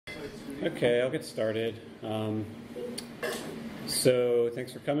Okay, I'll get started. So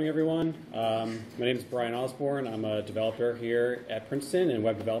thanks for coming, everyone. My name is Brian Osborne. I'm a developer here at Princeton in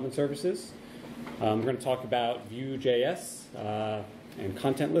Web Development Services. We're going to talk about Vue.js and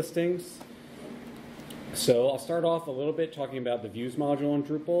content listings. So I'll start off a little bit talking about the views module in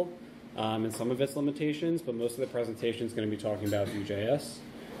Drupal and some of its limitations, but most of the presentation is going to be talking about Vue.js.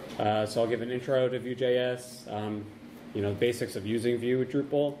 So I'll give an intro to Vue.js, the basics of using Vue with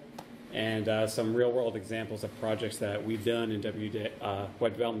Drupal, and some real-world examples of projects that we've done in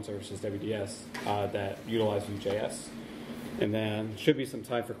Web Development Services, WDS, that utilize Vue.js. And then should be some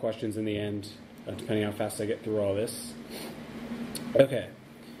time for questions in the end, depending on how fast I get through all this. Okay,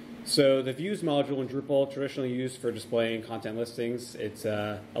 so the views module in Drupal, traditionally used for displaying content listings. It's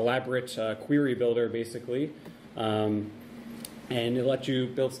an elaborate query builder, basically, and it lets you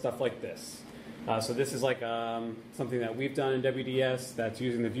build stuff like this. So this is like something that we've done in WDS that's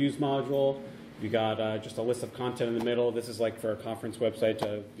using the views module. You got just a list of content in the middle. This is like for a conference website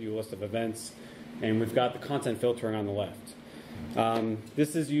to view a list of events. And we've got the content filtering on the left.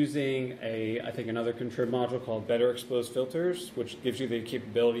 This is using I think another contrib module called Better Exposed Filters, which gives you the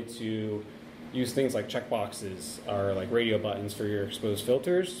capability to use things like checkboxes or like radio buttons for your exposed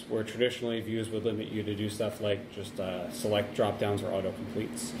filters, where traditionally views would limit you to do stuff like just select drop-downs or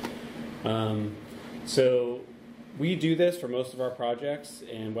auto-completes. So we do this for most of our projects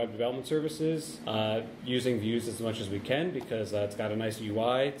in Web Development Services, using views as much as we can because it's got a nice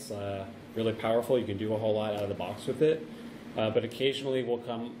UI. It's really powerful. You can do a whole lot out of the box with it. But occasionally we'll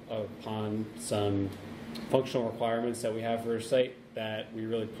come upon some functional requirements that we have for a site that we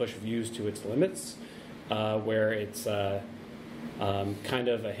really push views to its limits, where it's kind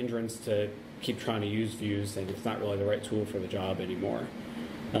of a hindrance to keep trying to use views, and it's not really the right tool for the job anymore.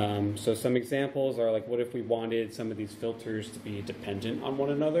 So some examples are like, what if we wanted some of these filters to be dependent on one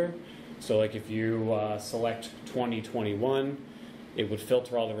another? So like if you select 2021, it would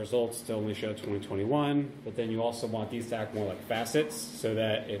filter all the results to only show 2021, but then you also want these to act more like facets so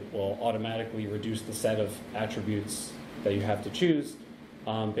that it will automatically reduce the set of attributes that you have to choose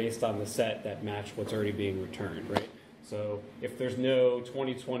based on the set that match what's already being returned, right? So if there's no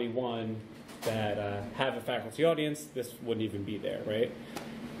 2021 that have a faculty audience, this wouldn't even be there, right?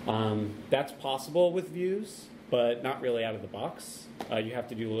 That's possible with views, but not really out of the box. You have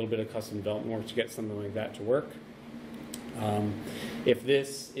to do a little bit of custom development work to get something like that to work. If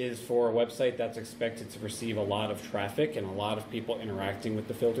this is for a website that's expected to receive a lot of traffic and a lot of people interacting with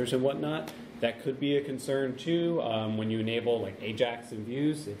the filters and whatnot, that could be a concern too. When you enable like Ajax in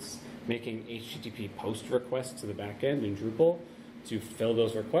views, it's making HTTP post requests to the backend in Drupal to fill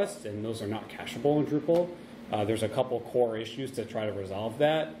those requests, and those are not cacheable in Drupal. There's a couple core issues to try to resolve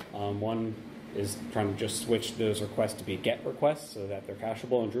that. One is trying to just switch those requests to be GET requests so that they're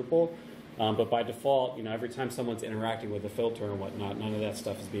cacheable in Drupal. But by default, every time someone's interacting with a filter and whatnot, none of that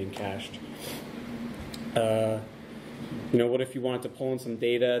stuff is being cached. What if you wanted to pull in some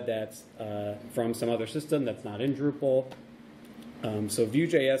data that's from some other system that's not in Drupal? So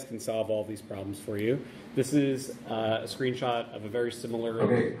Vue.js can solve all these problems for you. This is a screenshot of a very similar...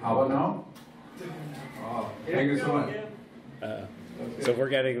 Okay, how about now? Thank you so much. So we're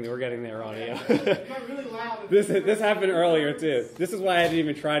getting their audio. This happened earlier too. This is why I didn't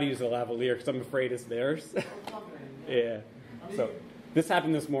even try to use a lavalier because I'm afraid it's theirs. Yeah. So this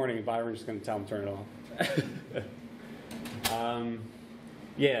happened this morning, and Byron's just going to tell them to turn it off.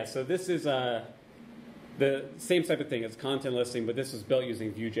 Yeah. So this is the same type of thing. It's content listing, but this was built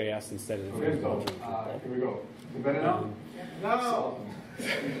using Vue.js instead of the Okay, so here we go. Is it better now? No. So,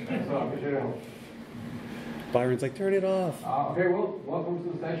 Byron's like, turn it off. Okay, well, welcome to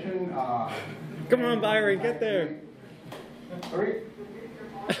the session. Come on, Byron, get there. Hurry.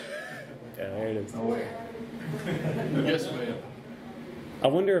 Yeah, there it is. No way. Yes, ma'am. I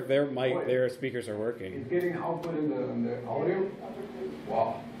wonder if their speakers are working. It's getting output in the audio.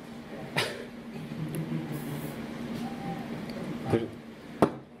 Wow. Why don't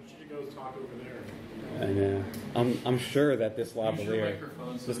you go talk over there? I know. I'm sure that this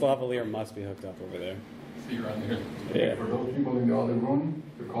lavalier must be hooked up over there. See you around here. Yeah. For those people in the other room,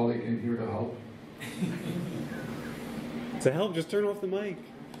 the colleague can hear the help. To help, just turn off the mic.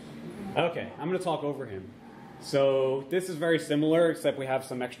 Okay, I'm going to talk over him. So this is very similar, except we have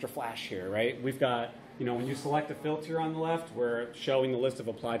some extra flash here, right? We've got, when you select a filter on the left, we're showing the list of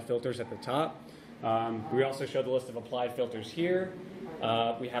applied filters at the top. We also show the list of applied filters here.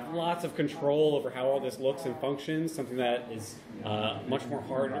 We have lots of control over how all this looks and functions, something that is much more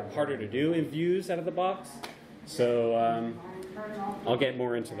harder to do in views out of the box. So I'll get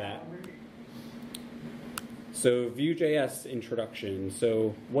more into that. So Vue.js introduction.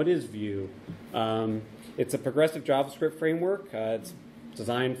 So what is Vue? It's a progressive JavaScript framework. It's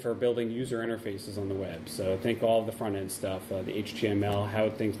designed for building user interfaces on the web. So think all of the front end stuff, the HTML,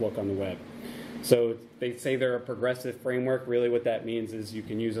 how things look on the web. So they say they're a progressive framework. Really what that means is you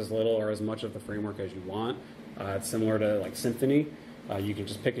can use as little or as much of the framework as you want. It's similar to like Symfony. You can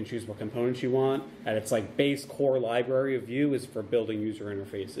just pick and choose what components you want. At its like base core library of Vue is for building user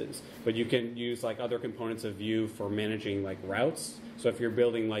interfaces. But you can use like other components of Vue for managing like routes. So if you're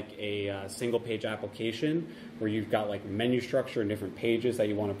building like a single page application where you've got like menu structure and different pages that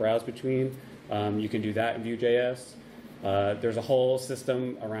you want to browse between, you can do that in Vue.js. There's a whole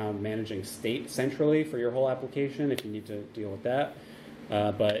system around managing state centrally for your whole application if you need to deal with that.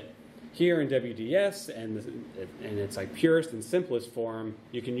 But here in WDS and its like purest and simplest form,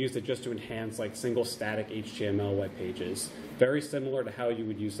 you can use it just to enhance like single static HTML web pages. Very similar to how you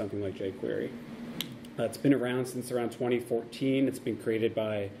would use something like jQuery. It's been around since around 2014. It's been created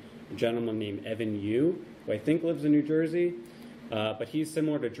by a gentleman named Evan Yu, who I think lives in New Jersey. But he's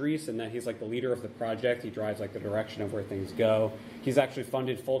similar to Dries in that he's like the leader of the project. He drives like the direction of where things go. He's actually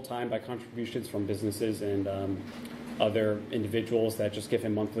funded full-time by contributions from businesses and other individuals that just give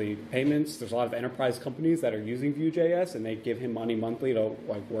him monthly payments. There's a lot of enterprise companies that are using Vue.js, and they give him money monthly to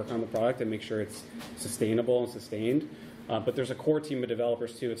like work on the product and make sure it's sustainable and sustained. But there's a core team of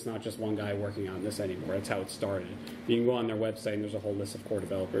developers too. It's not just one guy working on this anymore. That's how it started. You can go on their website and there's a whole list of core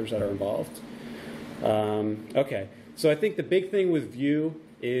developers that are involved. Okay, so I think the big thing with Vue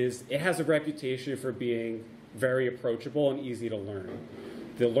is it has a reputation for being very approachable and easy to learn.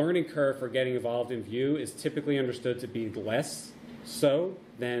 The learning curve for getting involved in Vue is typically understood to be less so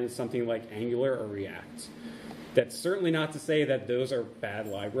than something like Angular or React. That's certainly not to say that those are bad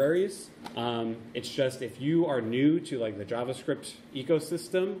libraries. It's just if you are new to like the JavaScript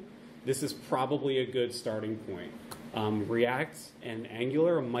ecosystem, this is probably a good starting point. React and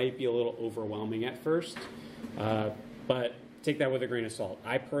Angular might be a little overwhelming at first, but take that with a grain of salt.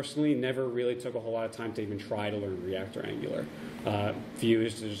 I personally never really took a whole lot of time to even try to learn React or Angular. Vue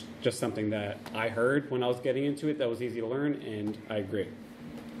is just something that I heard when I was getting into it that was easy to learn, and I agree.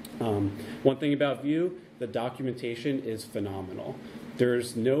 One thing about Vue, the documentation is phenomenal.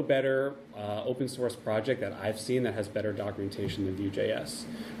 There's no better open source project that I've seen that has better documentation than Vue.js.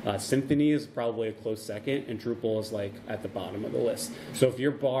 Symfony is probably a close second, and Drupal is like at the bottom of the list. So if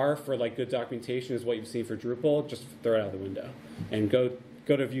your bar for like good documentation is what you've seen for Drupal, just throw it out the window and go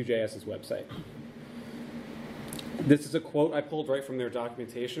to Vue.js's website. This is a quote I pulled right from their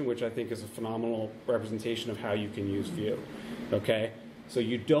documentation, which I think is a phenomenal representation of how you can use Vue. Okay. So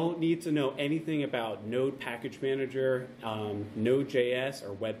you don't need to know anything about Node Package Manager, Node.js,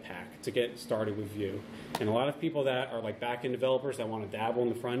 or Webpack to get started with Vue. And a lot of people that are like back-end developers that want to dabble in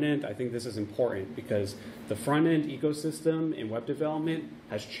the front end, I think this is important because the front-end ecosystem in web development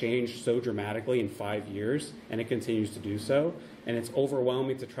has changed so dramatically in 5 years, and it continues to do so. And it's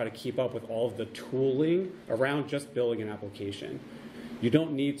overwhelming to try to keep up with all of the tooling around just building an application. You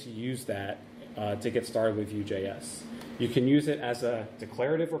don't need to use that to get started with Vue.js. You can use it as a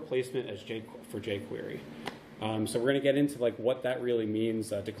declarative replacement for jQuery. So we're going to get into like what that really means,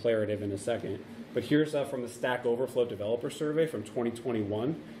 declarative, in a second. But here's from the Stack Overflow Developer Survey from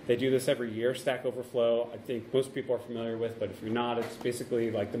 2021. They do this every year. Stack Overflow, I think most people are familiar with, but if you're not, it's basically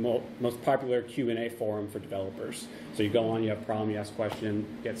like the most popular Q&A forum for developers. So you go on, you have a problem, you ask a question,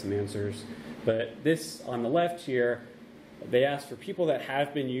 get some answers. But this on the left here, they ask for people that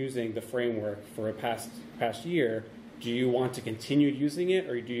have been using the framework for a past year, do you want to continue using it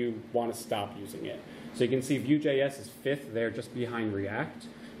or do you want to stop using it? So you can see Vue.js is 5th there just behind React.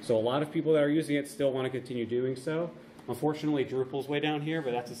 So a lot of people that are using it still want to continue doing so. Unfortunately, Drupal's way down here, but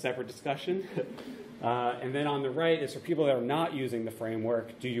that's a separate discussion. And then on the right is for people that are not using the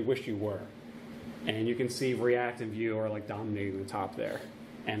framework, do you wish you were? And you can see React and Vue are like dominating the top there.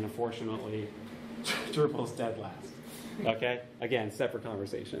 And unfortunately, Drupal's dead last. Okay? Again, separate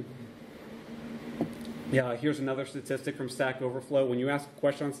conversation. Yeah, here's another statistic from Stack Overflow. When you ask a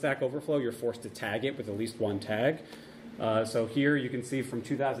question on Stack Overflow, you're forced to tag it with at least one tag. So here you can see from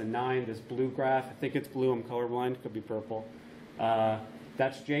 2009, this blue graph. I think it's blue. I'm colorblind. Could be purple.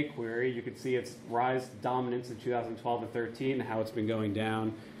 That's jQuery. You can see its rise to dominance in 2012 and 13 and how it's been going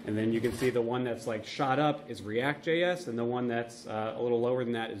down. And then you can see the one that's like shot up is React.js, and the one that's a little lower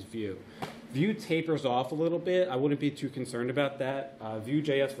than that is Vue. Vue tapers off a little bit. I wouldn't be too concerned about that.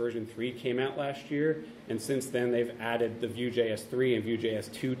 Vue.js version 3 came out last year, and since then they've added the Vue.js 3 and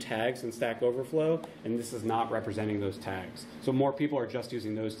Vue.js 2 tags in Stack Overflow, and this is not representing those tags. So more people are just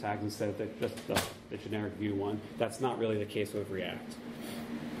using those tags instead of just the generic Vue one. That's not really the case with React.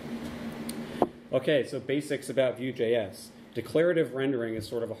 Okay, so basics about Vue.js. Declarative rendering is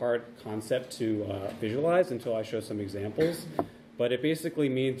sort of a hard concept to visualize until I show some examples. But it basically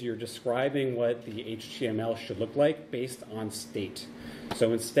means you're describing what the HTML should look like based on state.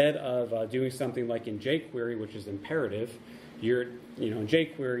 So instead of doing something like in jQuery, which is imperative, in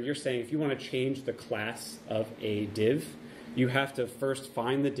jQuery, you're saying if you want to change the class of a div, you have to first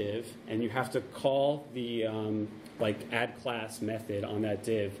find the div, and you have to call the add class method on that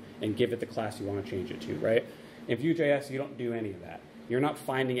div and give it the class you want to change it to, right? In Vue.js, you don't do any of that. You're not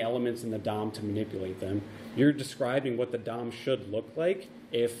finding elements in the DOM to manipulate them. You're describing what the DOM should look like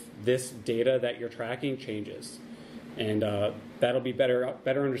if this data that you're tracking changes. And that'll be better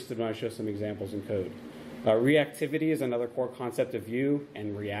understood when I show some examples in code. Reactivity is another core concept of Vue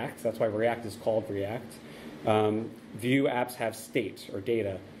and React. That's why React is called React. Vue apps have state or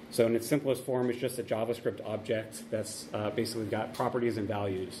data. So in its simplest form, it's just a JavaScript object that's basically got properties and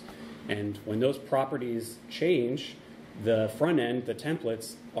values. And when those properties change, the front end, the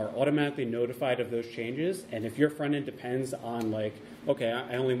templates, are automatically notified of those changes. And if your front end depends on okay,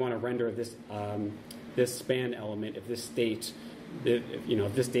 I only want to render this this span element, if this state,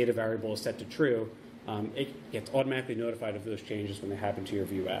 if this data variable is set to true, it gets automatically notified of those changes when they happen to your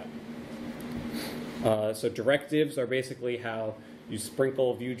Vue app. So directives are basically how you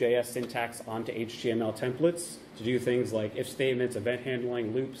sprinkle Vue.js syntax onto HTML templates to do things like if statements, event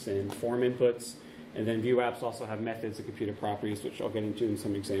handling, loops, and form inputs. And then Vue apps also have methods and computer properties, which I'll get into in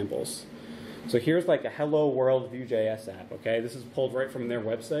some examples. So here's like a hello world Vue.js app, okay? This is pulled right from their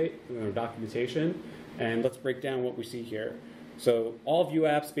website, their documentation. And let's break down what we see here. So all Vue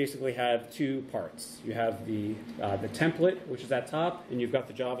apps basically have two parts. You have the template, which is at top, and you've got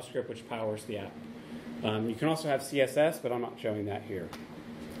the JavaScript, which powers the app. You can also have CSS, but I'm not showing that here.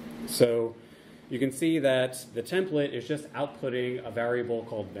 So you can see that the template is just outputting a variable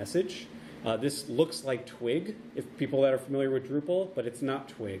called message. This looks like Twig, if people that are familiar with Drupal, but it's not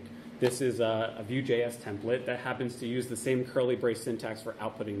Twig. This is a Vue.js template that happens to use the same curly brace syntax for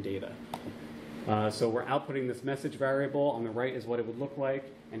outputting data. So we're outputting this message variable. On the right is what it would look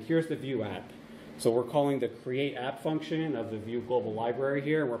like. And here's the Vue app. So we're calling the create app function of the Vue global library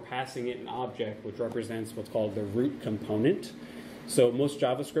here. And we're passing it an object, which represents what's called the root component. So most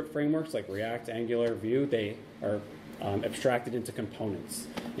JavaScript frameworks like React, Angular, Vue, they are abstracted into components.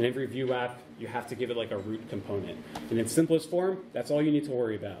 In every Vue app, you have to give it like a root component. In its simplest form, that's all you need to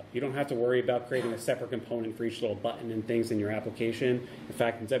worry about. You don't have to worry about creating a separate component for each little button and things in your application. In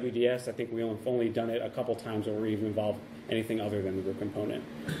fact, in WDS, I think we've only done it a couple times where we even involved anything other than the root component.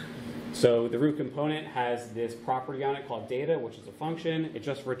 So the root component has this property on it called data, which is a function. It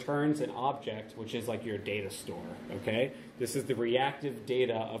just returns an object, which is like your data store, okay? This is the reactive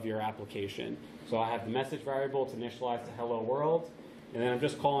data of your application. So I have the message variable to initialize to hello world, and then I'm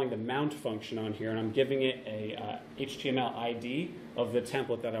just calling the mount function on here, and I'm giving it a HTML ID of the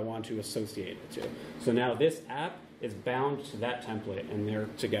template that I want to associate it to. So now this app is bound to that template, and they're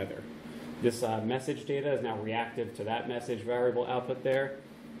together. This message data is now reactive to that message variable output there.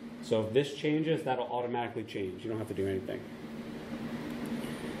 So if this changes, that'll automatically change. You don't have to do anything.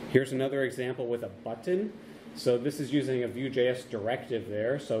 Here's another example with a button. So this is using a Vue.js directive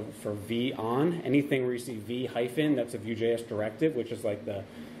there. So for v on, anything where you see v hyphen, that's a Vue.js directive, which is like the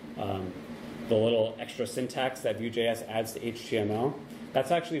little extra syntax that Vue.js adds to HTML.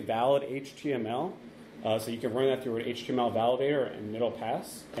 That's actually valid HTML. So you can run that through an HTML validator and it'll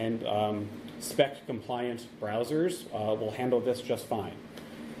pass. And spec compliant browsers will handle this just fine.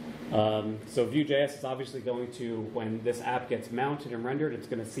 So Vue.js is obviously going to, when this app gets mounted and rendered, it's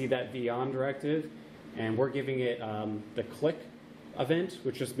going to see that v-on directive, and we're giving it the click event,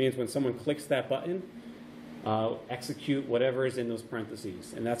 which just means when someone clicks that button, execute whatever is in those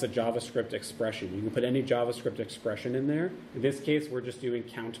parentheses, and that's a JavaScript expression. You can put any JavaScript expression in there. In this case, we're just doing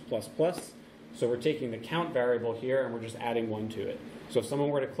count plus plus, so we're taking the count variable here and we're just adding 1 to it. So if someone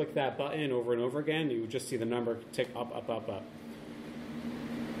were to click that button over and over again, you would just see the number tick up, up, up, up.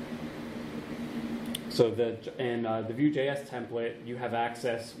 So the Vue.js template, you have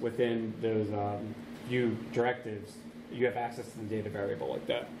access within those Vue directives. You have access to the data variable like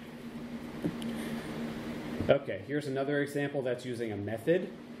that. Okay, here's another example that's using a method.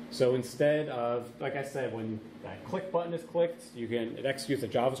 So instead of, like I said, when that click button is clicked, it executes a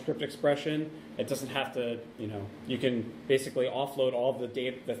JavaScript expression. It doesn't have to, you can basically offload all the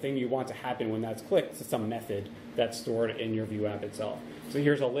data, the thing you want to happen when that's clicked to some method that's stored in your Vue app itself. So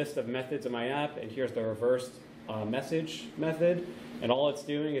here's a list of methods in my app, and here's the reversed message method. And all it's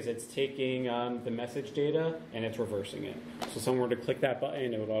doing is it's taking the message data and it's reversing it. So if someone were to click that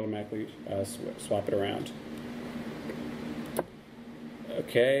button, it would automatically swap it around.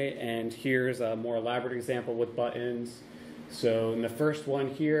 Okay, and here's a more elaborate example with buttons. So in the first one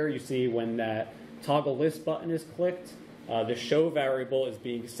here, you see when that toggle list button is clicked, the show variable is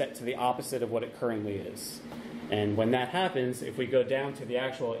being set to the opposite of what it currently is. And when that happens, if we go down to the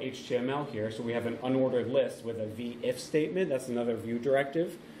actual HTML here, so we have an unordered list with a v-if statement, that's another Vue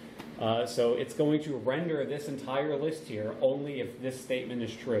directive. So it's going to render this entire list here only if this statement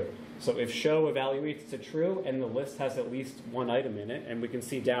is true. So if show evaluates to true and the list has at least one item in it, and we can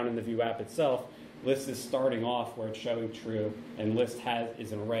see down in the Vue app itself, list is starting off where it's showing true, and list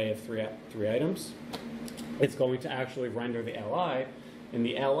is an array of three items. It's going to actually render the li, and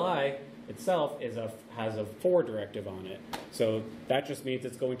the li itself has a for directive on it. So that just means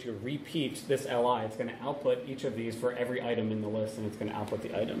it's going to repeat this li. It's going to output each of these for every item in the list, and it's going to output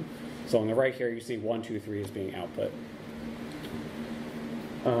the item. So on the right here, you see 1, 2, 3 is being output.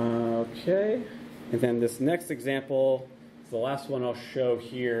 Okay, and then this next example is the last one I'll show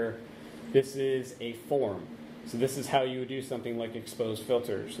here. This is a form. So this is how you would do something like expose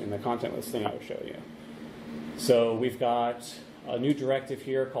filters in the content listing I would show you. So we've got a new directive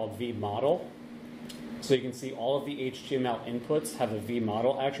here called vModel. So you can see all of the HTML inputs have a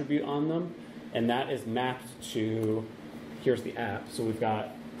vModel attribute on them, and that is mapped to, here's the app. So we've got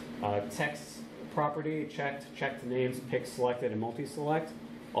text property checked names, pick selected, and multi-select.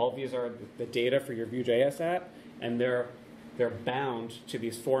 All of these are the data for your Vue.js app, and they're bound to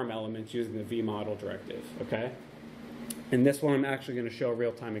these form elements using the vModel directive, okay? In this one, I'm actually going to show a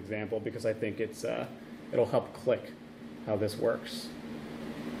real-time example because I think it'll help click how this works.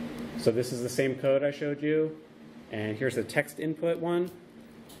 So this is the same code I showed you, and here's the text input one.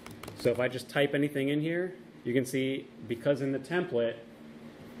 So if I just type anything in here, you can see, because in the template,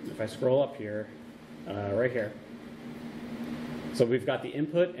 if I scroll up here, right here, so we've got the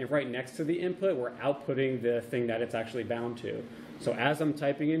input, and right next to the input, we're outputting the thing that it's actually bound to. So as I'm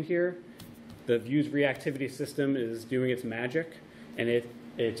typing in here, the Vue's reactivity system is doing its magic, and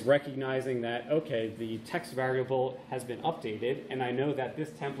it's recognizing that, okay, the text variable has been updated, and I know that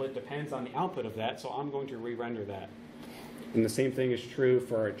this template depends on the output of that, so I'm going to re-render that. And the same thing is true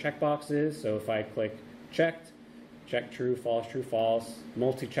for checkboxes. So if I click checked, check true, false,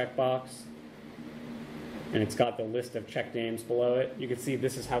 multi-checkbox, and it's got the list of check names below it. You can see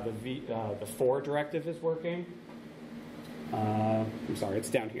this is how the for directive is working. I'm sorry, it's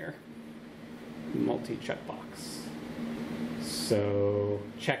down here. Multi-checkbox. So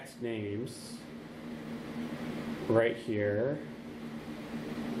checked names right here.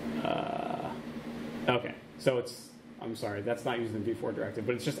 Okay, so I'm sorry, that's not using the v-for directive,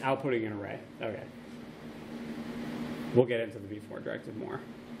 but it's just outputting an array. Okay. We'll get into the v-for directive more.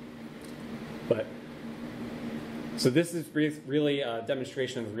 But so this is really a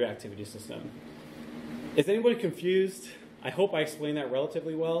demonstration of the reactivity system. Is anybody confused? I hope I explained that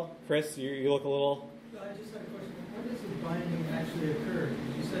relatively well. Chris, you look a little... I just had a question. How does the binding actually occur?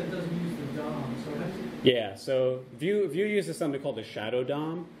 You said it doesn't use the DOM, so how does it... Yeah, so Vue uses something called a shadow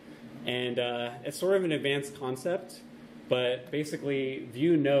DOM, and it's sort of an advanced concept, but basically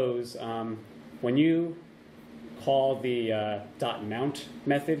Vue knows when you call the .mount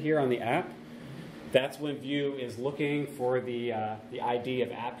method here on the app, that's when Vue is looking for the ID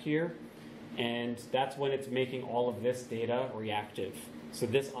of app here, and that's when it's making all of this data reactive. So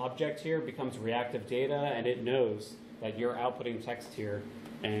this object here becomes reactive data, and it knows that you're outputting text here,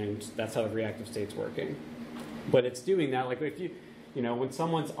 and that's how the reactive state's working. But it's doing that, like if when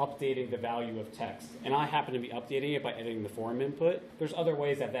someone's updating the value of text, and I happen to be updating it by editing the form input, there's other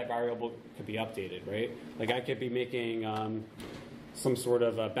ways that variable could be updated, right? Like I could be making some sort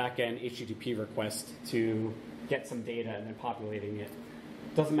of a back-end HTTP request to get some data and then populating it.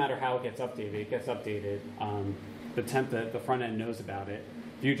 Doesn't matter how it gets updated. It gets updated. The front end knows about it.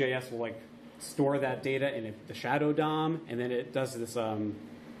 Vue.js will store that data in the shadow DOM, and then it does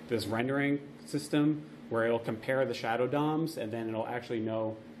this rendering system where it'll compare the shadow DOMs, and then it'll actually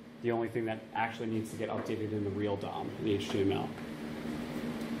know the only thing that actually needs to get updated in the real DOM, in the HTML.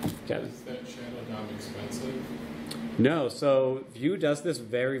 Kevin? Is that shadow DOM expensive? No, so Vue does this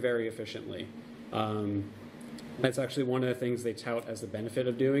very, very efficiently. That's actually one of the things they tout as the benefit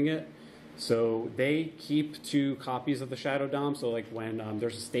of doing it. So they keep 2 copies of the shadow DOM. So like when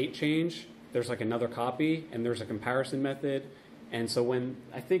there's a state change, there's like another copy, and there's a comparison method. And so when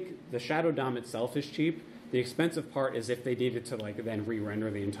I think the shadow DOM itself is cheap, the expensive part is if they needed to then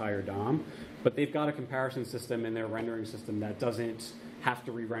re-render the entire DOM. But they've got a comparison system in their rendering system that doesn't have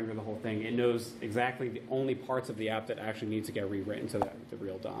to re-render the whole thing. It knows exactly the only parts of the app that actually need to get rewritten to the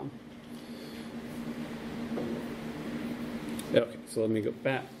real DOM. Okay, so let me go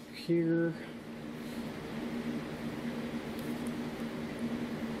back here.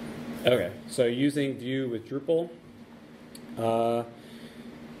 Okay, so using Vue with Drupal.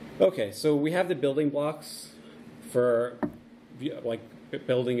 Okay, so we have the building blocks for like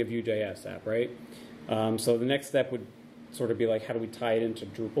building a Vue.js app, right? So the next step would sort of be like, how do we tie it into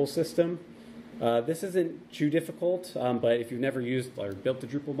Drupal system? This isn't too difficult, but if you've never used or built the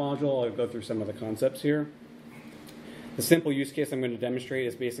Drupal module, I'll go through some of the concepts here. The simple use case I'm going to demonstrate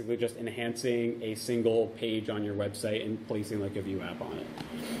is basically just enhancing a single page on your website and placing like a Vue app on it.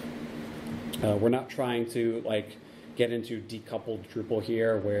 We're not trying to like get into decoupled Drupal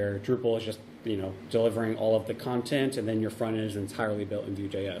here, where Drupal is just delivering all of the content and then your front end is entirely built in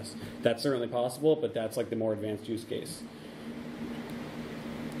Vue.js. That's certainly possible, but that's like the more advanced use case.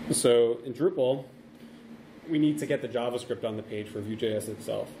 So in Drupal, we need to get the JavaScript on the page for Vue.js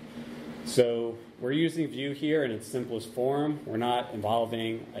itself. So we're using Vue here in its simplest form. We're not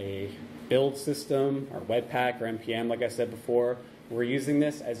involving a build system or Webpack or NPM like I said before. We're using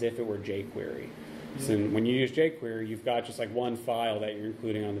this as if it were jQuery. So when you use jQuery, you've got just like one file that you're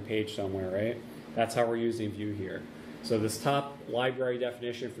including on the page somewhere, right? That's how we're using Vue here. So this top library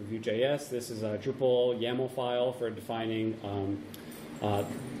definition for Vue.js, this is a Drupal YAML file for defining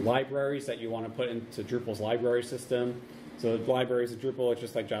libraries that you want to put into Drupal's library system. So libraries of Drupal, it's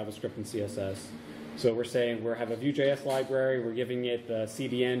just like JavaScript and CSS. So we're saying we have a Vue.js library, we're giving it the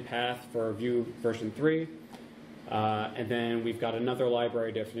CDN path for Vue version 3. And then we've got another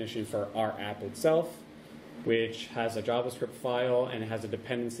library definition for our app itself, which has a JavaScript file and it has a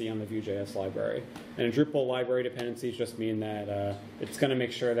dependency on the Vue.js library. And in Drupal, library dependencies just mean that it's going to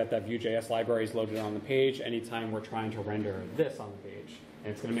make sure that that Vue.js library is loaded on the page anytime we're trying to render this on the page.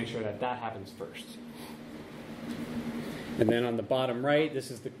 And it's going to make sure that that happens first. And then on the bottom right,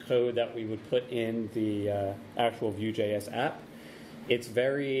 this is the code that we would put in the actual Vue.js app. It's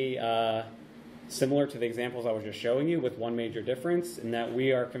very similar to the examples I was just showing you, with one major difference in that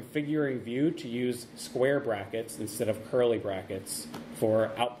we are configuring Vue to use square brackets instead of curly brackets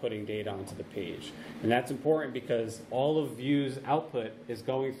for outputting data onto the page. And that's important because all of Vue's output is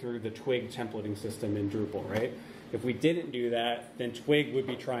going through the Twig templating system in Drupal, right? If we didn't do that, then Twig would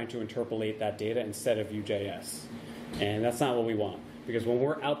be trying to interpolate that data instead of Vue.js. And that's not what we want, because when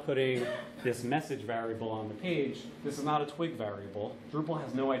we're outputting this message variable on the page, this is not a Twig variable. Drupal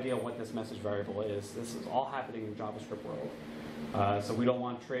has no idea what this message variable is. This is all happening in JavaScript world. So we don't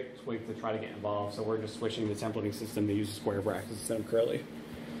want Twig to try to get involved, so we're just switching the templating system to use square brackets instead of curly.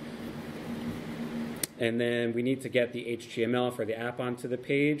 And then we need to get the HTML for the app onto the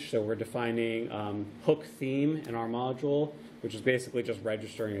page, so we're defining hook theme in our module, which is basically just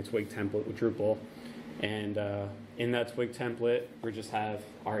registering a Twig template with Drupal. And in that Twig template, we just have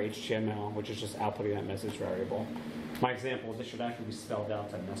our HTML, which is just outputting that message variable. My example, this should actually be spelled out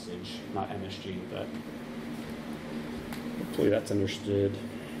to message, not MSG, but hopefully that's understood.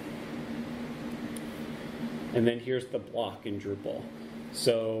 And then here's the block in Drupal.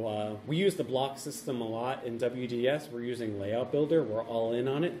 So we use the block system a lot in WDS. We're using Layout Builder. We're all in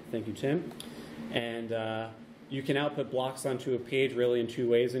on it. Thank you, Tim. And you can output blocks onto a page really in two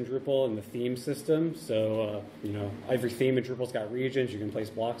ways in Drupal in the theme system. So, every theme in Drupal's got regions. You can place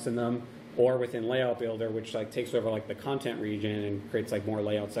blocks in them. Or within Layout Builder, which like takes over like the content region and creates like more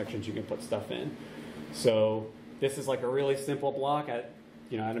layout sections you can put stuff in. So this is like a really simple block at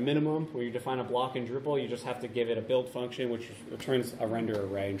a minimum. When you define a block in Drupal, you just have to give it a build function, which returns a render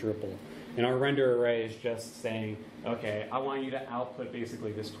array in Drupal. And our render array is just saying, okay, I want you to output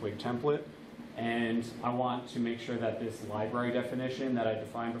basically this Twig template. And I want to make sure that this library definition that I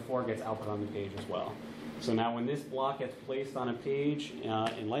defined before gets output on the page as well. So now when this block gets placed on a page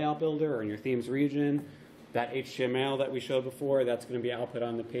in Layout Builder or in your themes region, that HTML that we showed before, that's going to be output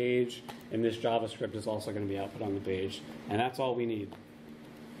on the page. And this JavaScript is also going to be output on the page. And that's all we need.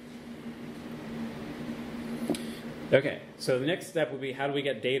 Okay, so the next step would be, how do we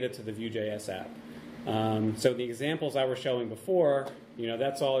get data to the Vue.js app? So the examples I was showing before,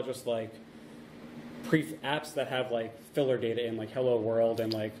 that's all just like apps that have like filler data in, like hello world,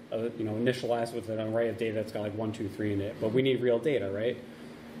 and like initialized with an array of data that's got like 1, 2, 3 in it. But we need real data, right?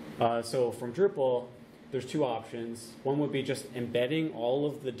 So from Drupal, there's two options. One would be just embedding all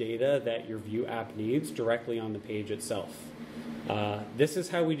of the data that your Vue app needs directly on the page itself. This is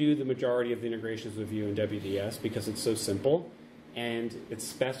how we do the majority of the integrations with Vue and WDS because it's so simple and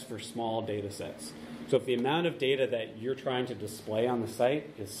it's best for small data sets. So if the amount of data that you're trying to display on the site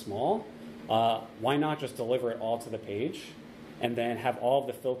is small, why not just deliver it all to the page and then have all of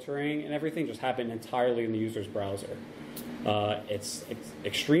the filtering and everything just happen entirely in the user's browser? It's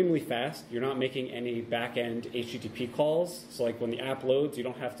extremely fast. You're not making any back-end HTTP calls. So like when the app loads, you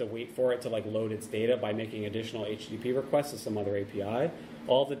don't have to wait for it to like load its data by making additional HTTP requests to some other API.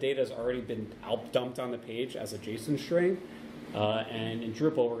 all the data has already been dumped on the page as a JSON string. And in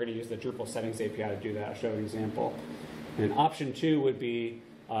Drupal, we're going to use the Drupal settings API to do that. I'll show you an example. And option 2 would be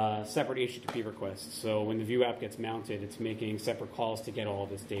separate HTTP requests. So when the Vue app gets mounted, it's making separate calls to get all of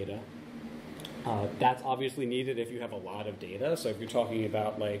this data. That's obviously needed if you have a lot of data. So if you're talking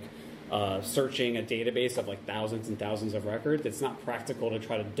about like searching a database of like thousands and thousands of records, it's not practical to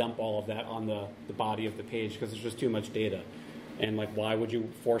try to dump all of that on the body of the page because it's just too much data. And like, why would you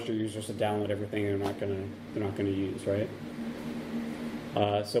force your users to download everything they're not gonna use, right?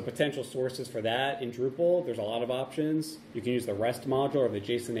 So potential sources for that in Drupal, there's a lot of options. You can use the REST module or the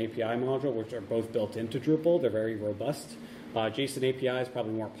JSON API module, which are both built into Drupal. They're very robust. JSON API is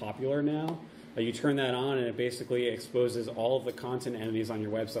probably more popular now. You turn that on and it basically exposes all of the content entities on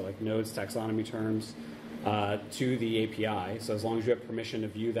your website, like nodes, taxonomy terms, to the API. So as long as you have permission to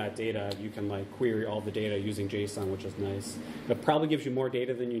view that data, you can like query all the data using JSON, which is nice. It probably gives you more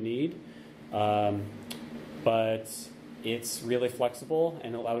data than you need, but it's really flexible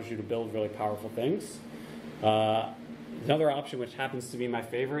and allows you to build really powerful things. Another option, which happens to be my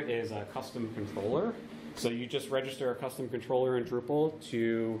favorite, is a custom controller. So you just register a custom controller in Drupal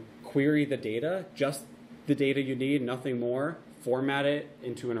to query the data, just the data you need, nothing more. Format it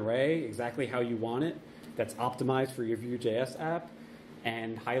into an array exactly how you want it. That's optimized for your Vue.js app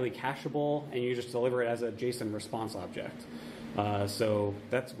and highly cacheable, and you just deliver it as a JSON response object. So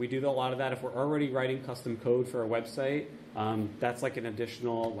we do a lot of that. If we're already writing custom code for a website, that's like an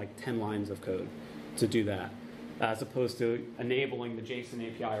additional like 10 lines of code to do that, as opposed to enabling the JSON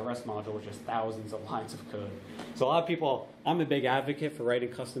API or REST module, which is thousands of lines of code. So a lot of people, I'm a big advocate for writing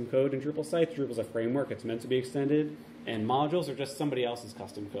custom code in Drupal sites. Drupal's a framework, it's meant to be extended, and modules are just somebody else's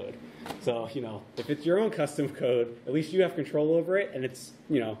custom code. So, if it's your own custom code, at least you have control over it, and it's,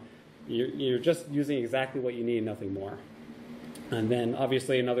 you're just using exactly what you need, nothing more. And then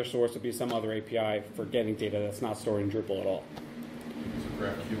obviously another source would be some other API for getting data that's not stored in Drupal at all. So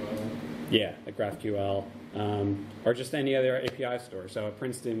GraphQL? Yeah, like GraphQL, or just any other API store. So at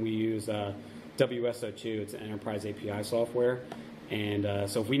Princeton, we use WSO2. It's an enterprise API software. And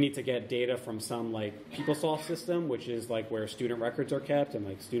so if we need to get data from some like PeopleSoft system, which is like where student records are kept and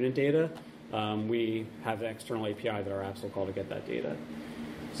like student data, we have an external API that our apps will call to get that data.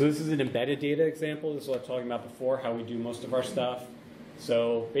 So this is an embedded data example. This is what I was talking about before, how we do most of our stuff.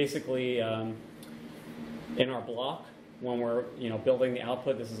 So basically, in our block, when we're building the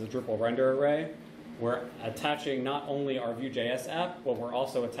output, this is a Drupal render array. We're attaching not only our Vue.js app, but we're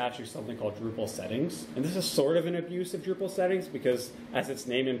also attaching something called Drupal settings. And this is sort of an abuse of Drupal settings because, as its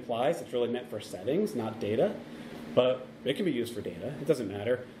name implies, it's really meant for settings, not data. But it can be used for data. It doesn't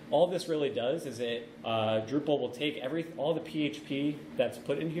matter. All this really does is Drupal will take all the PHP that's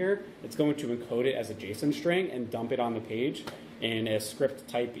put in here. It's going to encode it as a JSON string and dump it on the page in a script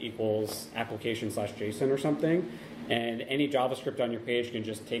type equals application/JSON or something. And any JavaScript on your page can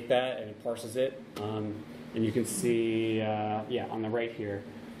just take that and it parses it. And you can see, on the right here.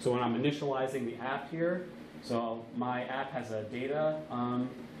 So when I'm initializing the app here, so my app has a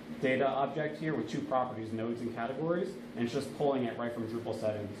data object here with 2 properties, nodes and categories, and it's just pulling it right from Drupal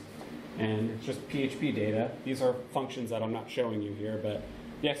settings. And it's just PHP data. These are functions that I'm not showing you here, but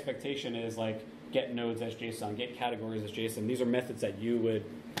the expectation is like get nodes as JSON, get categories as JSON. These are methods that you would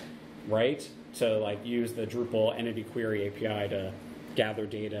write to like use the Drupal entity query API to gather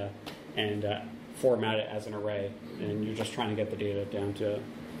data and format it as an array. And you're just trying to get the data down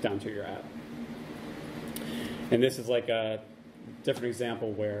to your app. And this is like a different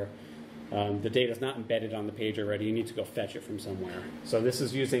example where the data is not embedded on the page already. You need to go fetch it from somewhere. So this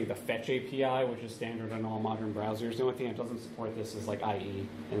is using the fetch API, which is standard on all modern browsers. The only thing that doesn't support this is like IE,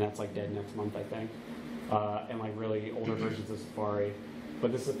 and that's like dead next month, I think, and like really older versions of Safari.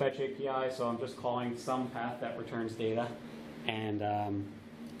 But this is a fetch API, so I'm just calling some path that returns data, and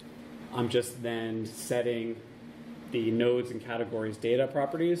I'm just then setting the nodes and categories data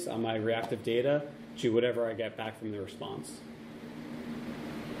properties on my reactive data to whatever I get back from the response.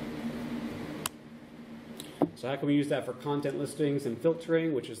 So how can we use that for content listings and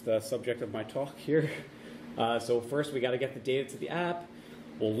filtering, which is the subject of my talk here? So first we got to get the data to the app.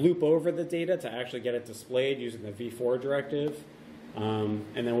 We'll loop over the data to actually get it displayed using the v-for directive. And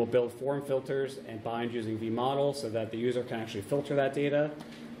then we'll build form filters and bind using vModel so that the user can actually filter that data.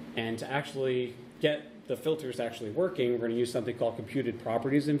 And to actually get the filters actually working, we're going to use something called computed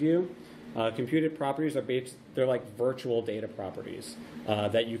properties in Vue. Computed properties are they're like virtual data properties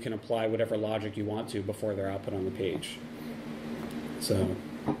that you can apply whatever logic you want to before they're output on the page. So,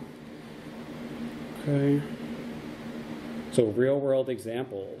 okay. So real world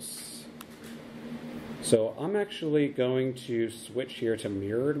examples. So I'm actually going to switch here to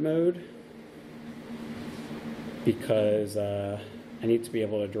mirrored mode because I need to be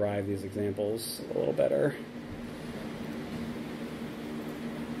able to drive these examples a little better.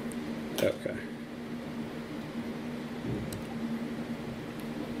 Okay.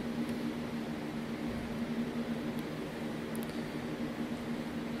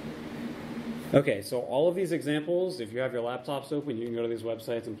 Okay, so all of these examples, if you have your laptops open, you can go to these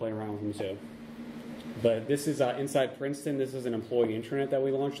websites and play around with them too. But this is inside Princeton. This is an employee intranet that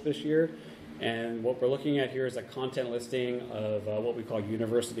we launched this year. And what we're looking at here is a content listing of what we call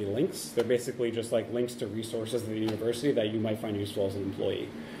university links. They're basically just like links to resources at the university that you might find useful as an employee,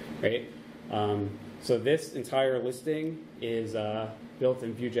 right? So this entire listing is built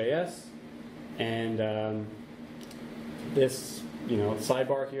in Vue.js. And this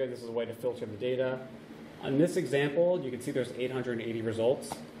sidebar here, this is a way to filter the data. On this example, you can see there's 880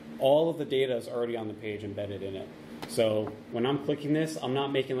 results. All of the data is already on the page embedded in it. So when I'm clicking this, I'm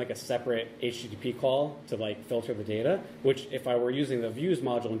not making like a separate HTTP call to like filter the data, which if I were using the views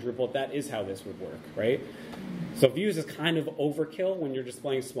module in Drupal, that is how this would work, right? So views is kind of overkill when you're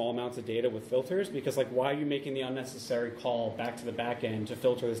displaying small amounts of data with filters, because like why are you making the unnecessary call back to the back end to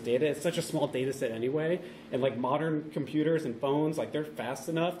filter this data? It's such a small data set anyway. And like modern computers and phones, like they're fast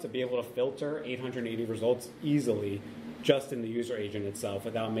enough to be able to filter 880 results easily just in the user agent itself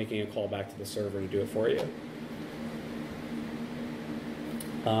without making a call back to the server to do it for you.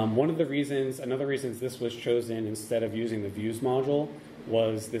 Another reason this was chosen instead of using the views module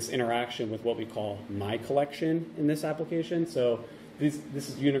was this interaction with what we call my collection in this application. So this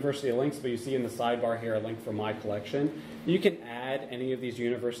is university links, but you see in the sidebar here a link for my collection. You can add any of these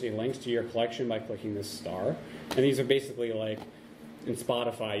university links to your collection by clicking this star. And these are basically like in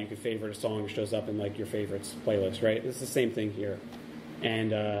Spotify, you could favorite a song, it shows up in like your favorites playlist, right? This is the same thing here.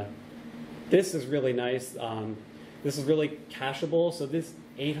 And this is really nice. This is really cacheable. So this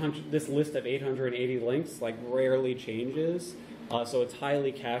list of 880 links like rarely changes. So it's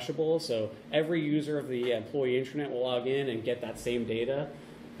highly cacheable. So every user of the employee intranet will log in and get that same data.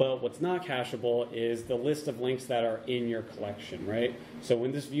 But what's not cacheable is the list of links that are in your collection, right? So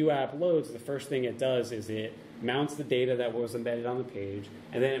when this Vue app loads, the first thing it does is it mounts the data that was embedded on the page,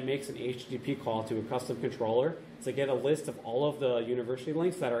 and then it makes an HTTP call to a custom controller to get a list of all of the university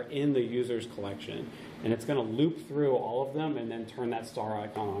links that are in the user's collection. And it's going to loop through all of them and then turn that star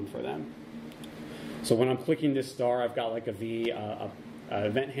icon on for them. So when I'm clicking this star, I've got like a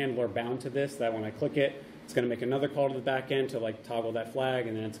event handler bound to this that when I click it, it's going to make another call to the back end to like toggle that flag,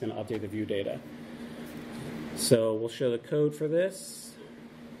 and then it's going to update the Vue data. So we'll show the code for this.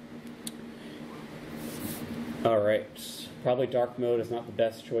 All right, probably dark mode is not the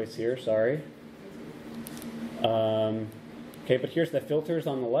best choice here, sorry. Okay, but here's the filters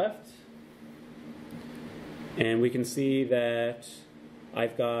on the left. And we can see that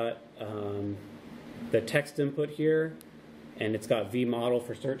I've got the text input here, and it's got vModel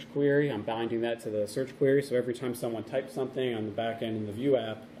for search query. I'm binding that to the search query, so every time someone types something on the back end in the Vue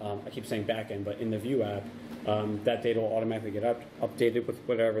app, I keep saying back end, but in the Vue app, that data will automatically get updated with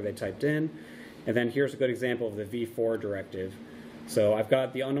whatever they typed in. And then here's a good example of the v4 directive. So I've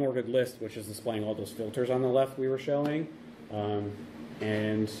got the unordered list, which is displaying all those filters on the left we were showing.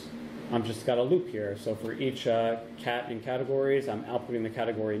 And I'm just got a loop here. So for each cat in categories, I'm outputting the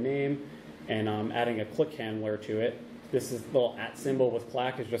category name, and I'm adding a click handler to it. This is the little @ symbol with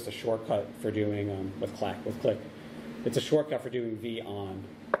clack is just a shortcut for doing with click. It's a shortcut for doing v-on,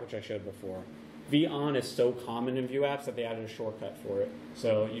 which I showed before. V-on is so common in Vue apps that they added a shortcut for it.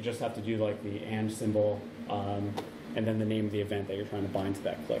 So you just have to do like the and symbol and then the name of the event that you're trying to bind to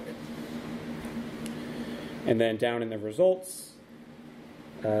that click. And then down in the results,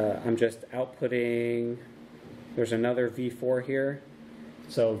 I'm just outputting, there's another v4 here.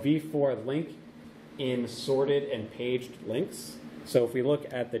 So v4 link in sorted and paged links. So if we look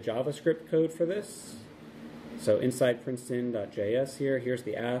at the JavaScript code for this, so inside Princeton.js here's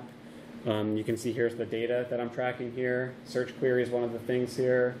the app. You can see here's the data that I'm tracking here. Search query is one of the things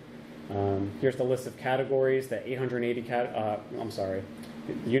here. Here's the list of categories, the 880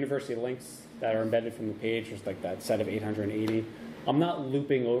 the university links that are embedded from the page. There's like that set of 880. I'm not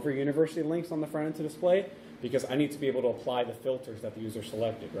looping over university links on the front end to display because I need to be able to apply the filters that the user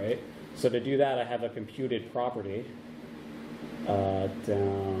selected, right? So to do that, I have a computed property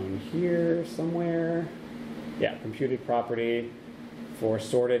down here somewhere. Yeah, computed property for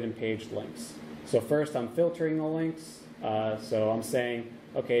sorted and paged links. So first I'm filtering the links. So I'm saying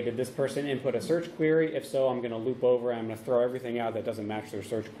okay, did this person input a search query? If so, I'm going to loop over and I'm going to throw everything out that doesn't match their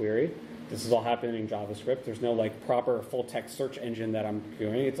search query. This is all happening in JavaScript. There's no like proper full text search engine that I'm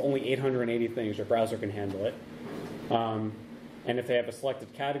doing. It's only 880 things. Your browser can handle it. And if they have a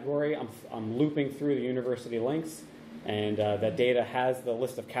selected category, I'm looping through the university links, and that data has the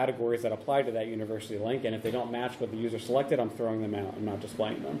list of categories that apply to that university link. And if they don't match what the user selected, I'm throwing them out. I'm not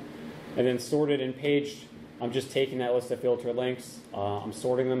displaying them. And then sorted in page, I'm just taking that list of filtered links. I'm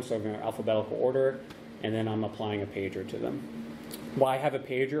sorting them so in alphabetical order, and then I'm applying a pager to them. Why have a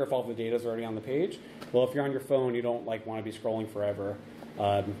pager if all the data is already on the page? Well, if you're on your phone, you don't like want to be scrolling forever.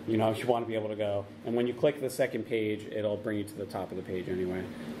 You want to be able to go. And when you click the second page, it'll bring you to the top of the page anyway.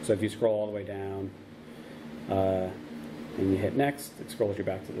 So if you scroll all the way down and you hit next, it scrolls you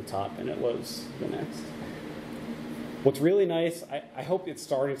back to the top and it loads the next. What's really nice, I hope it's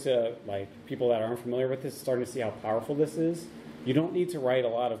starting to, like, people that aren't familiar with this, starting to see how powerful this is. You don't need to write a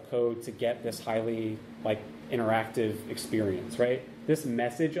lot of code to get this highly, like, interactive experience, right? This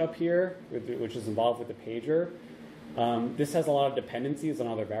message up here, which is involved with the pager, this has a lot of dependencies on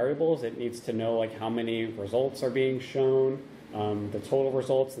other variables. It needs to know like how many results are being shown, the total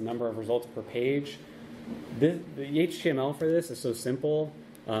results, the number of results per page. The HTML for this is so simple.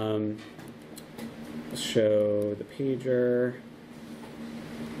 Let's show the pager.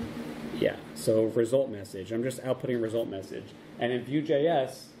 Yeah, so result message. I'm just outputting result message. And in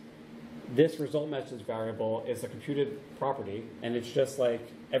Vue.js, this result message variable is a computed property, and it's just like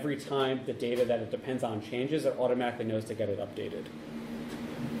every time the data that it depends on changes, it automatically knows to get it updated.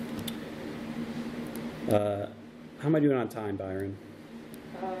 How am I doing on time, Byron?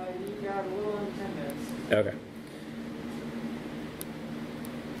 You got a little under 10 minutes. Okay.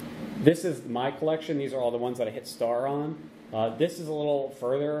 This is my collection. These are all the ones that I hit star on. This is a little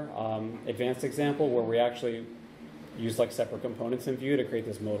further advanced example where we actually use like separate components in Vue to create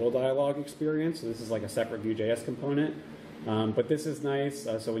this modal dialog experience. So this is like a separate Vue.js component. But this is nice.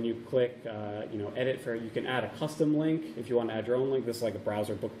 So when you click, edit for, you can add a custom link if you want to add your own link. This is like a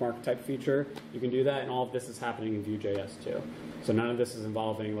browser bookmark type feature. You can do that, and all of this is happening in Vue.js too. So none of this is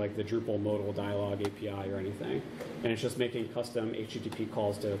involving like the Drupal modal dialog API or anything. And it's just making custom HTTP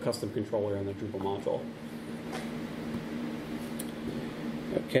calls to a custom controller in the Drupal module.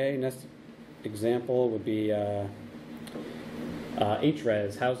 Okay, next example would be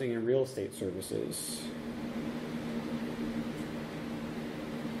HRES, Housing and Real Estate Services.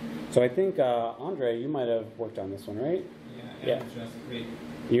 So I think, Andre, you might have worked on this one, right? Yeah, and Jaspreet.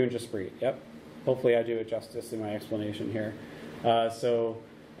 You and Jaspreet, yep. Hopefully I do it justice in my explanation here.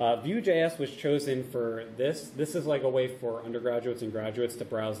 Vue.js was chosen for this. This is like a way for undergraduates and graduates to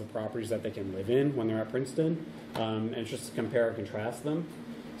browse the properties that they can live in when they're at Princeton, and just to compare and contrast them.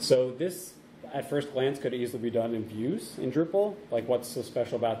 So this, at first glance, could easily be done in views in Drupal. Like, what's so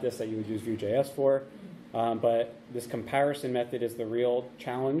special about this that you would use Vue.js for? But this comparison method is the real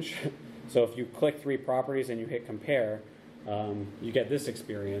challenge. So if you click 3 properties and you hit compare, you get this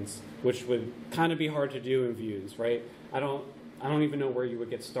experience, which would kind of be hard to do in views, right? I don't even know where you would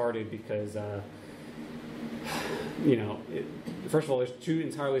get started because, first of all, there's 2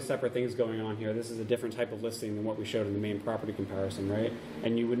 entirely separate things going on here. This is a different type of listing than what we showed in the main property comparison, right?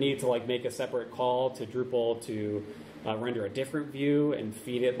 And you would need to like make a separate call to Drupal to render a different view and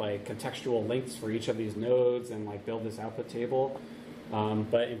feed it like contextual links for each of these nodes and like build this output table.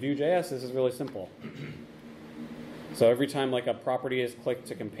 But in Vue.js, this is really simple. So every time like a property is clicked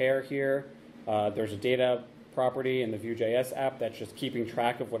to compare here, there's a data property in the Vue.js app that's just keeping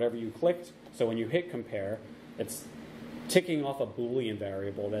track of whatever you clicked. So when you hit compare, it's ticking off a Boolean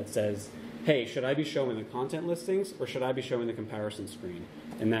variable that says, hey, should I be showing the content listings or should I be showing the comparison screen?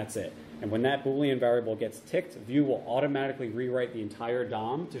 And that's it. And when that Boolean variable gets ticked, Vue will automatically rewrite the entire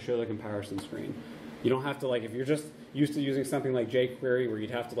DOM to show the comparison screen. You don't have to, like, if you're just used to using something like jQuery where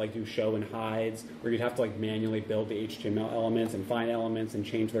you'd have to like do show and hides, where you'd have to like manually build the HTML elements and find elements and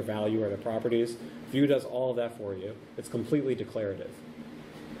change their value or their properties, Vue does all of that for you. It's completely declarative.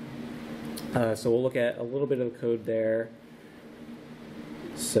 So we'll look at a little bit of the code there.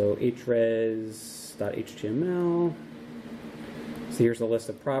 So hrez.html. So here's a list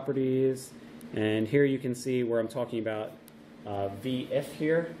of properties. And here you can see where I'm talking about VIF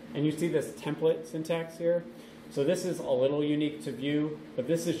here. And you see this template syntax here. So this is a little unique to Vue, but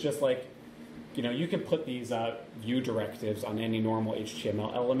this is just like, you can put these Vue directives on any normal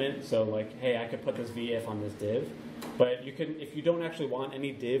HTML element. So like, hey, I could put this VIF on this div. But you can, if you don't actually want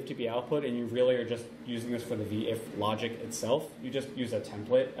any div to be output and you really are just using this for the VIF logic itself, you just use a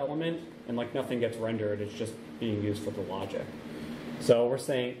template element and like nothing gets rendered. It's just being used for the logic. So we're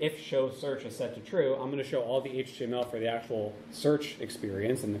saying if show search is set to true, I'm going to show all the HTML for the actual search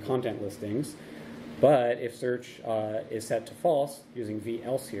experience and the content listings. But if search is set to false, using v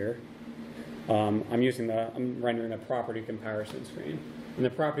else here, I'm rendering a property comparison screen. And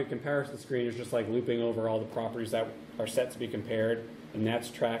the property comparison screen is just like looping over all the properties that are set to be compared, and that's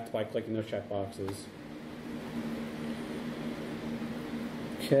tracked by clicking those checkboxes.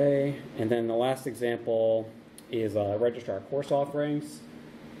 Okay, and then the last example is register our course offerings.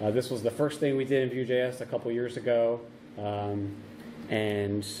 This was the first thing we did in Vue.js a couple years ago,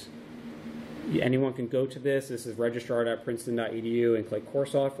 and anyone can go to this. This is registrar.princeton.edu and click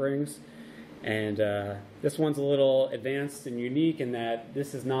course offerings. And this one's a little advanced and unique in that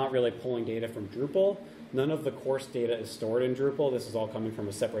this is not really pulling data from Drupal. None of the course data is stored in Drupal. This is all coming from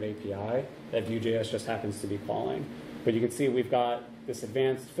a separate API that Vue.js just happens to be calling. But you can see we've got this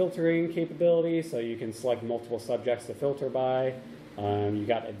advanced filtering capability, so you can select multiple subjects to filter by. You've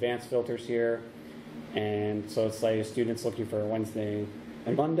got advanced filters here. And so it's like students looking for Wednesday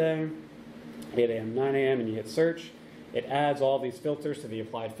and Monday, 8 a.m., 9 a.m., and you hit search. It adds all these filters to the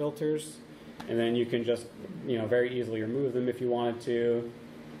applied filters. And then you can just, very easily remove them if you wanted to.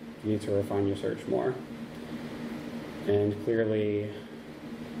 You need to refine your search more. And clearly,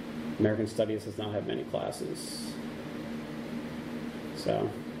 American Studies does not have many classes. So.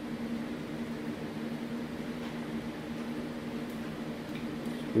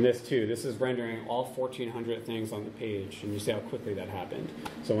 And this too, this is rendering all 1,400 things on the page, and you see how quickly that happened.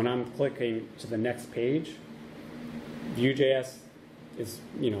 So when I'm clicking to the next page, Vue.js is,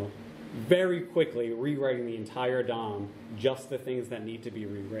 very quickly rewriting the entire DOM, just the things that need to be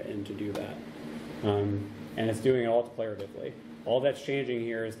rewritten to do that. And it's doing it all declaratively. All that's changing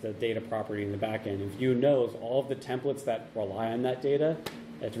here is the data property in the back end. And Vue knows all of the templates that rely on that data.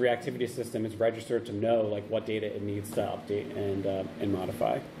 Its reactivity system is registered to know what data it needs to update and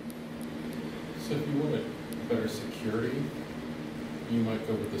modify. So if you wanted better security, you might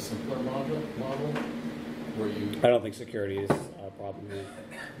go with the simpler model where you... I don't think security is a problem here.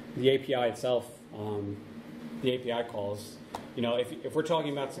 The API itself, the API calls, if we're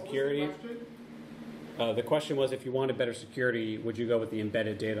talking about security, the question was if you wanted better security, would you go with the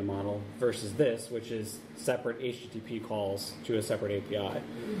embedded data model versus this, which is separate HTTP calls to a separate API.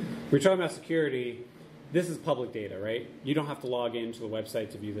 If we're talking about security, this is public data, right? You don't have to log into the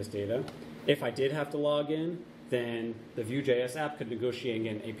website to view this data. If I did have to log in, then the Vue.js app could negotiate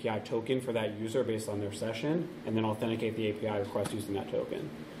an API token for that user based on their session, and then authenticate the API request using that token.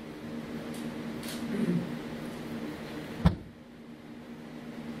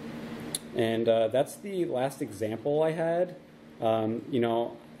 And that's the last example I had.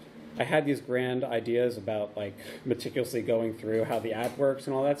 I had these grand ideas about meticulously going through how the app works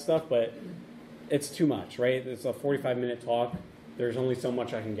and all that stuff, but it's too much, right? It's a 45-minute talk. There's only so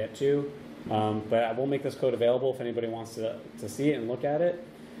much I can get to. But I will make this code available if anybody wants to see it and look at it.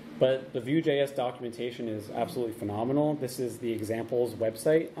 But the Vue.js documentation is absolutely phenomenal. This is the examples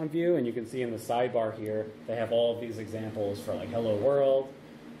website on Vue, and you can see in the sidebar here, they have all of these examples for hello world,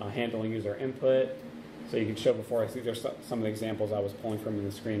 handling user input. So you can show before, I think there's some of the examples I was pulling from in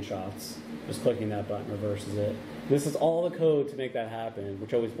the screenshots. Just clicking that button reverses it. This is all the code to make that happen,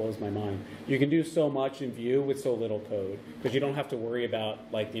 which always blows my mind. You can do so much in Vue with so little code, because you don't have to worry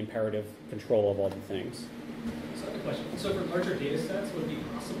about the imperative control of all the things. So I have a question. So for larger data sets, would it be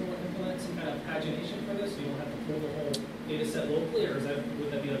possible to implement some kind of pagination for this? So you don't have to pull the whole data set locally, or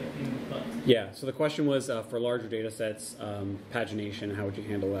would that be a pain in the butt? Yeah, so the question was for larger data sets, pagination, how would you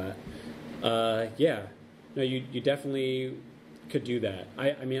handle that? Yeah, no, you definitely could do that.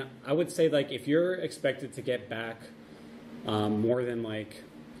 I mean, I would say if you're expected to get back more than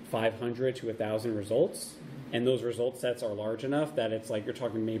 500 to 1,000 results, and those result sets are large enough that it's you're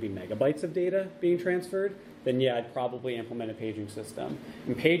talking maybe megabytes of data being transferred, then yeah, I'd probably implement a paging system.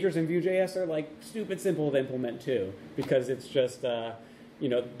 And pagers in Vue.js are stupid simple to implement too, because it's just the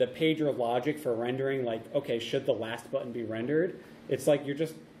pager logic for rendering. Okay, should the last button be rendered? It's you're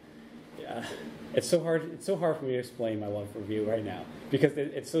just. It's so hard for me to explain my love for Vue right now, because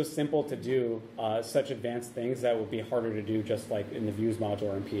it's so simple to do such advanced things that would be harder to do just in the Views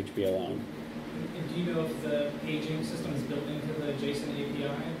module or in PHP alone. And do you know if the paging system is built into the JSON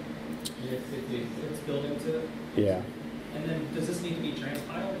API? Yes, it's built into it? Yeah. And then does this need to be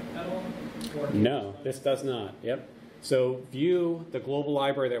transpiled at all? No, this does not. Yep. So Vue, the global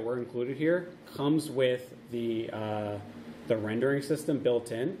library that we're included here, comes with the rendering system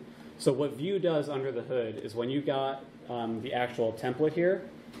built in. So what Vue does under the hood is when you got the actual template here,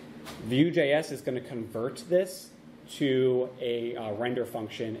 Vue.js is going to convert this to a render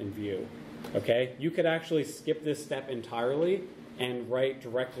function in Vue. Okay, you could actually skip this step entirely and write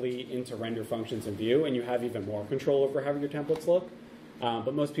directly into render functions in Vue, and you have even more control over how your templates look.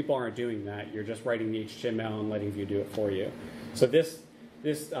 But most people aren't doing that. You're just writing the HTML and letting Vue do it for you. So this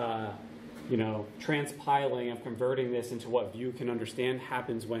transpiling of converting this into what Vue can understand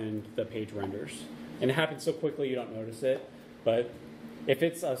happens when the page renders. And it happens so quickly you don't notice it. But if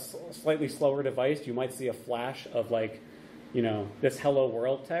it's a slightly slower device, you might see a flash of this hello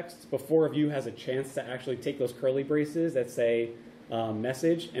world text before Vue has a chance to actually take those curly braces that say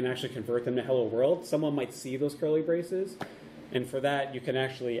message and actually convert them to hello world. Someone might see those curly braces. And for that, you can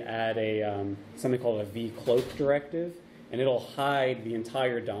actually add something called a vcloak directive. And it'll hide the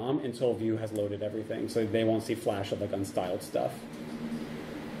entire DOM until Vue has loaded everything. So they won't see flash of unstyled stuff.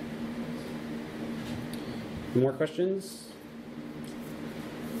 Any more questions?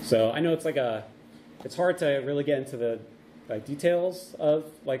 So I know it's hard to really get into the details of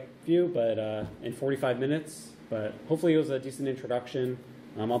Vue, but in 45 minutes. But hopefully it was a decent introduction.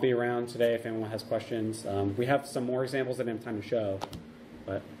 I'll be around today if anyone has questions. We have some more examples that I have time to show.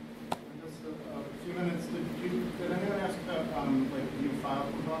 But Just a few minutes. Did anyone ask about Vue file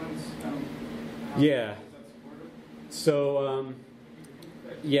components? Yeah. Is that supported? So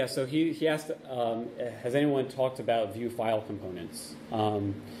so he asked, has anyone talked about Vue file components?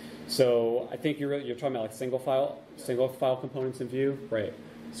 So I think you're talking about single file components in Vue, right?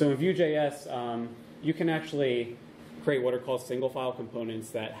 So in Vue.js, you can actually create what are called single file components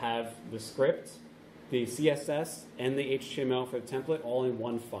that have the script, the CSS, and the HTML for the template all in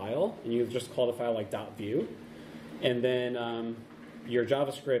one file, and you just call the file .vue, and then your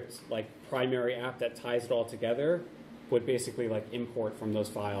JavaScript primary app that ties it all together would basically import from those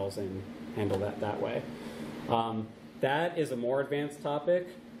files and handle that way. That is a more advanced topic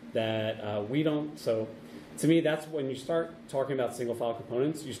that we don't. So to me, that's when you start talking about single file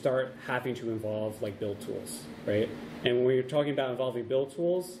components, you start having to involve build tools, right? And when you're talking about involving build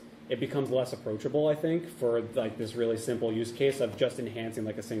tools, it becomes less approachable, I think, for this really simple use case of just enhancing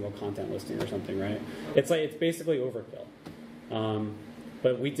a single content listing or something, right? It's basically overkill.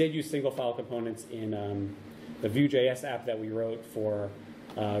 But we did use single file components in the Vue.js app that we wrote for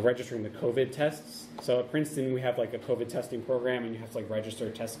registering the COVID tests. So at Princeton, we have a COVID testing program, and you have to register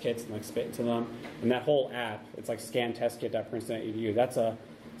test kits and spit into them. And that whole app, it's scantestkit.princeton.edu. That's a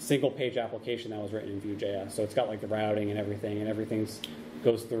single page application that was written in Vue.js. So it's got the routing and everything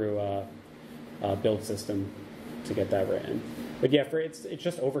goes through a build system to get that written. But yeah, it's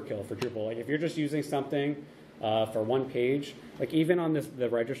just overkill for Drupal. If you're just using something for one page, even on the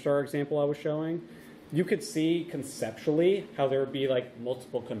registrar example I was showing, you could see conceptually how there would be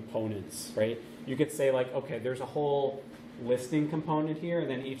multiple components, right? You could say okay, there's a whole listing component here, and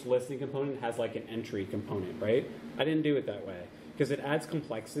then each listing component has an entry component, right? I didn't do it that way because it adds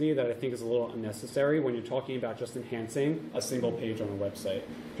complexity that I think is a little unnecessary when you're talking about just enhancing a single page on a website.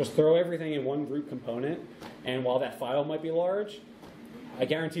 Just throw everything in one group component, and while that file might be large, I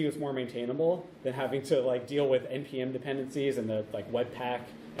guarantee you it's more maintainable than having to deal with NPM dependencies and the Webpack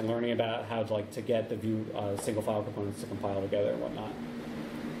and learning about how to get the Vue single file components to compile together and whatnot.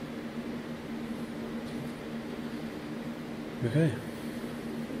 Okay.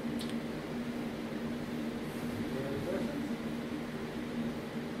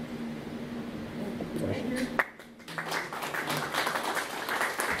 Thank you.